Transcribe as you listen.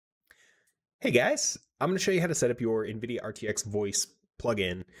Hey guys, I'm going to show you how to set up your Nvidia RTX Voice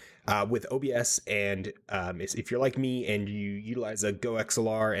plugin with OBS. And if you're like me and you utilize a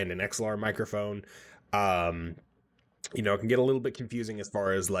GoXLR and an XLR microphone, it can get a little bit confusing as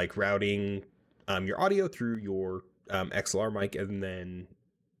far as like routing your audio through your XLR mic and then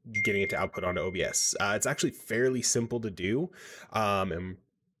getting it to output onto OBS. It's actually fairly simple to do, and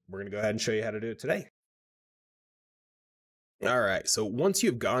we're going to go ahead and show you how to do it today. All right, so once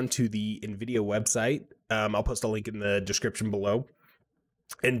you've gone to the NVIDIA website, I'll post a link in the description below,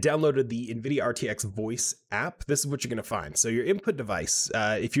 and downloaded the NVIDIA RTX Voice app, this is what you're going to find. So your input device,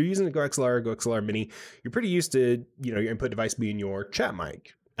 if you're using the GoXLR or GoXLR Mini, you're pretty used to, your input device being your chat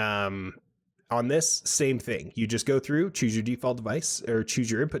mic. On this, same thing. You just go through, choose your default device, or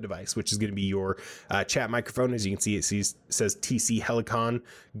choose your input device, which is going to be your chat microphone. As you can see, it says TC Helicon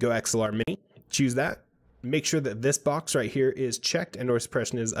GoXLR Mini. Choose that. Make sure that this box right here is checked and noise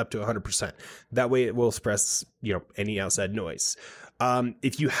suppression is up to 100%. That way it will suppress, any outside noise.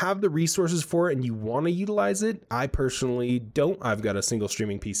 If you have the resources for it and you want to utilize it, I personally don't. I've got a single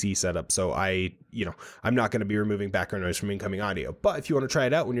streaming PC set up, so I'm not going to be removing background noise from incoming audio. But if you want to try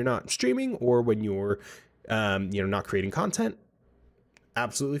it out when you're not streaming or when you're, not creating content,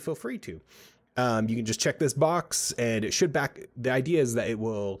 absolutely feel free to. You can just check this box and it should the idea is that it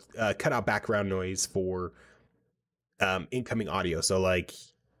will cut out background noise for incoming audio. So like,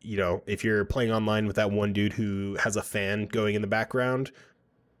 if you're playing online with that one dude who has a fan going in the background,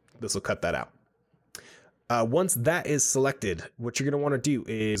 this will cut that out. Once that is selected, what you're going to want to do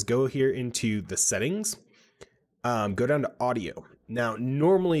is go here into the settings, go down to audio. Now,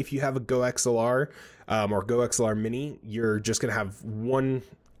 normally if you have a GoXLR or GoXLR Mini, you're just going to have one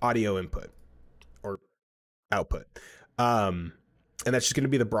audio input or output. And that's just going to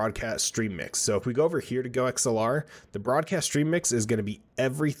be the broadcast stream mix. So if we go over here to GoXLR, the broadcast stream mix is going to be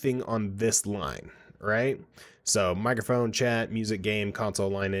everything on this line, right? So microphone, chat, music, game, console,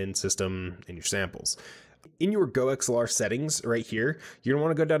 line in, system, and your samples. In your GoXLR settings right here, you're going to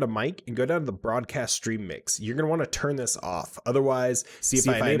want to go down to mic and go down to the broadcast stream mix. You're going to want to turn this off. Otherwise, see if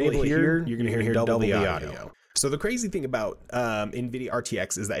I enable it here, you're going to hear double the audio. So the crazy thing about NVIDIA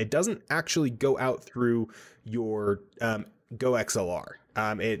RTX is that it doesn't actually go out through your GoXLR.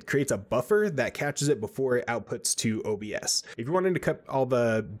 It creates a buffer that catches it before it outputs to OBS. If you're wanting to cut all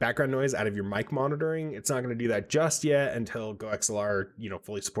the background noise out of your mic monitoring, it's not going to do that just yet until GoXLR,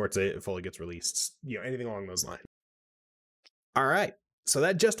 fully supports it, it fully gets released, anything along those lines. All right. So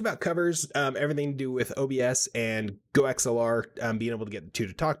that just about covers everything to do with OBS and GoXLR, being able to get the two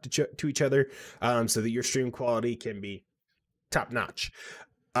to talk to each other so that your stream quality can be top notch.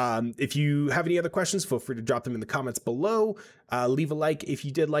 If you have any other questions, feel free to drop them in the comments below. Leave a like if you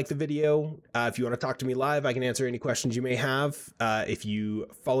did like the video. If you want to talk to me live, I can answer any questions you may have. If you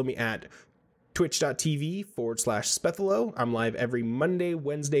follow me at twitch.tv/Spethalo, I'm live every Monday,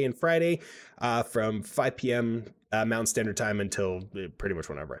 Wednesday, and Friday from 5 p.m. Mountain Standard Time until pretty much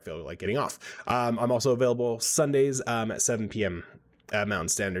whenever I feel like getting off. I'm also available Sundays at 7 p.m. Mountain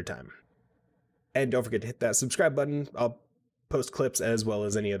Standard Time. And don't forget to hit that subscribe button. I'll post clips as well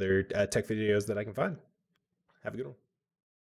as any other tech videos that I can find. Have a good one.